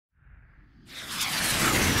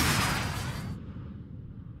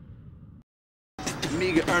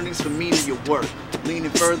eager earnings from meaning your work.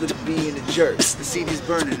 Leaning further to being a jerk. The CD's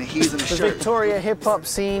burning and he's in the shirt. The Victoria hip-hop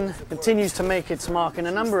scene continues to make its mark in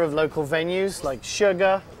a number of local venues like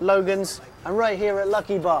Sugar, Logan's, and right here at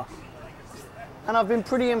Lucky Bar. And I've been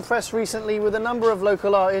pretty impressed recently with a number of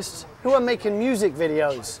local artists who are making music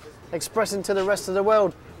videos, expressing to the rest of the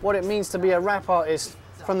world what it means to be a rap artist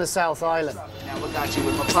from the South Island. Now I got you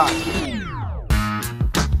with my pocket.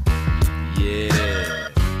 Yeah.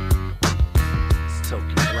 It's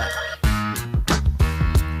Tokin Blaq.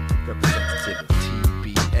 Representative of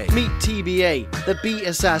TBA. Meet TBA, the Beat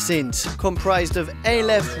Assassins, comprised of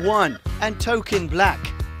Aleph-1ne and Tokin Blaq.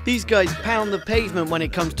 These guys pound the pavement when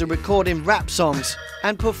it comes to recording rap songs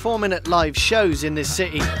and performing at live shows in this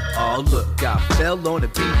city. Oh look, I fell on the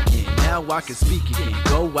beat again. Now I can speak again.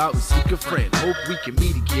 Go out and seek a friend. Hope we can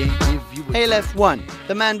meet again. Give you a Aleph-1ne,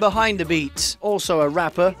 the man behind the beats, also a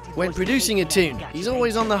rapper. When producing a tune, he's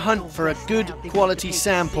always on the hunt for a good quality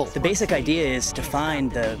sample. The basic idea is to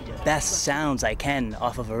find the best sounds I can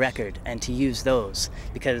off of a record and to use those,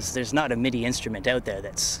 because there's not a MIDI instrument out there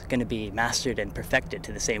that's going to be mastered and perfected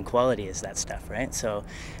to the same quality as that stuff, right? So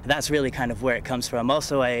that's really kind of where it comes from.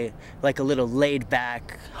 Also, I like a little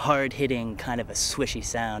laid-back, hard-hitting kind of a swishy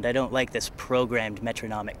sound. I don't like this programmed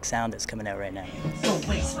metronomic sound that's coming out right now. Don't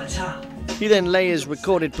waste my time. He then layers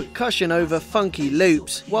recorded percussion over funky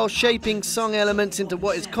loops, while shaping song elements into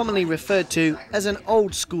what is commonly referred to as an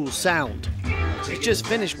old-school sound. He's just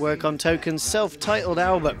finished work on Tokin's self-titled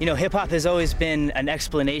album. You know, hip-hop has always been an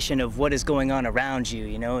explanation of what is going on around you,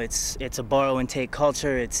 you know? It's a borrow and take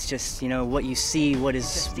culture. It's just, you know, what you see, what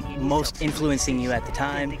is most influencing you at the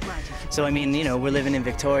time. So, I mean, you know, we're living in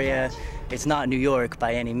Victoria. It's not New York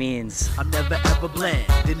by any means. I'm never ever bland,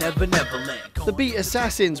 they never land. The Beat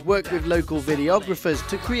Assassins work with local videographers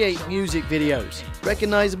to create music videos.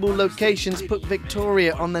 Recognizable locations put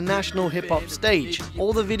Victoria on the national hip-hop stage.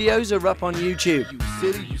 All the videos are up on YouTube.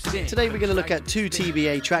 Today we're going to look at two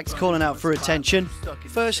TBA tracks calling out for attention.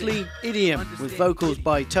 Firstly, Idiom, with vocals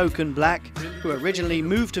by Tokin Blaq, who originally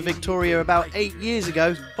moved to Victoria about 8 years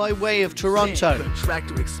ago by way of Toronto.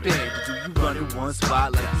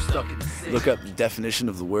 Look up the definition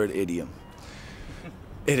of the word idiom.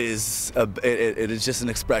 It is just an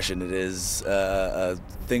expression. It is a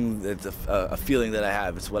thing. It's a feeling that I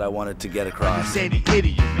have. It's what I wanted to get across.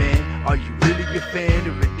 Idiot, man. Are you really a fan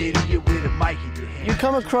or an idiot with a mic in your hand? You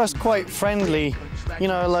come across quite friendly, you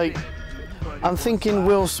know, like, I'm thinking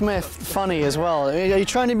Will Smith funny as well. Are you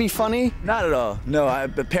trying to be funny? Not at all. No,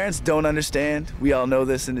 but parents don't understand. We all know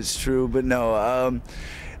this and it's true, but no.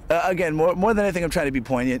 Again, more than anything, I'm trying to be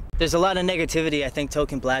poignant. There's a lot of negativity. I think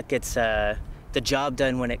Tokin Blaq gets the job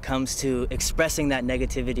done when it comes to expressing that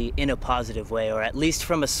negativity in a positive way, or at least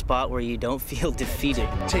from a spot where you don't feel defeated.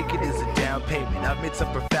 Take it as a down payment. I've made some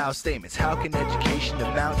profound statements. How can education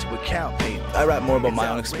amount to account payment? I rap more about my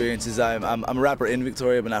own experiences. I'm a rapper in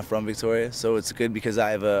Victoria, but not from Victoria, so it's good because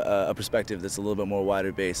I have a perspective that's a little bit more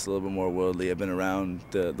wider based, a little bit more worldly. I've been around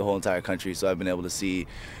the whole entire country, so I've been able to see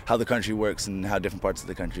how the country works and how different parts of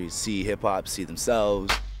the country see hip-hop, see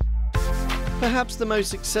themselves. Perhaps the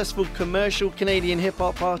most successful commercial Canadian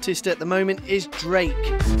hip-hop artist at the moment is Drake.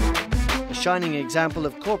 A shining example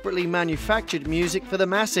of corporately manufactured music for the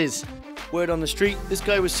masses. Word on the street, this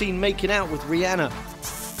guy was seen making out with Rihanna.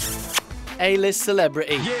 A-list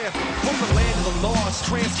celebrity. Yeah, from the land of the lost,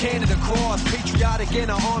 trans-Canada cross, patriotic and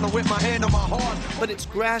I honor with my hand on my heart. But it's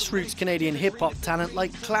grassroots Canadian hip-hop talent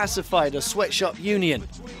like Classified or Sweatshop Union.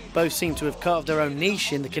 Both seem to have carved their own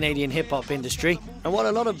niche in the Canadian hip-hop industry. And while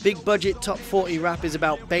a lot of big-budget top 40 rap is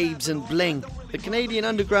about babes and bling, the Canadian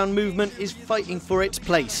underground movement is fighting for its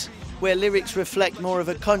place, where lyrics reflect more of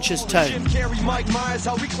a conscious tone.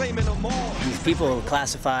 These people,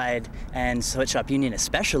 Classified and Sweatshop Union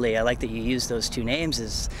especially, I like that you use those two names,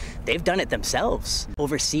 is they've done it themselves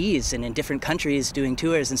overseas and in different countries doing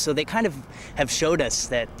tours, and so they kind of have showed us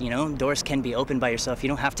that, you know, doors can be opened by yourself. You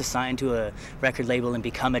don't have to sign to a record label and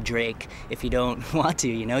become a Drake if you don't want to,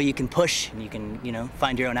 you know. You can push and you can, you know,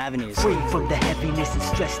 find your own avenues. Free from the heaviness and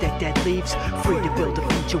stress that leaves, free to build a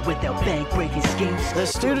future without bank-breaking schemes. The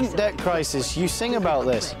student debt crisis, you sing about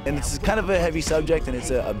this. And it's kind of a heavy subject, and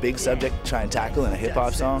it's a big subject to try and tackle in a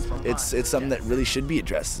hip-hop song. It's something that really should be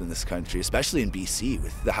addressed in this country, especially in BC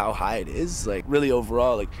with how high it is. Like, really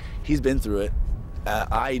overall, like, he's been through it.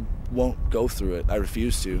 I won't go through it. I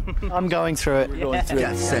refuse to. I'm going through it. We're going through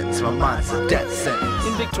Death it. sentence, my mind's a death sentence.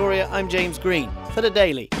 In Victoria, I'm James Green for The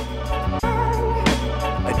Daily.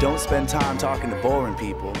 I don't spend time talking to boring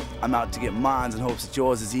people. I'm out to get mines in hopes that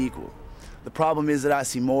yours is equal. The problem is that I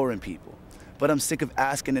see more in people, but I'm sick of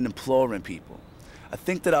asking and imploring people. I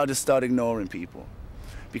think that I'll just start ignoring people.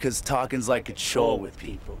 because talking's like a chore with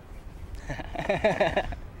people.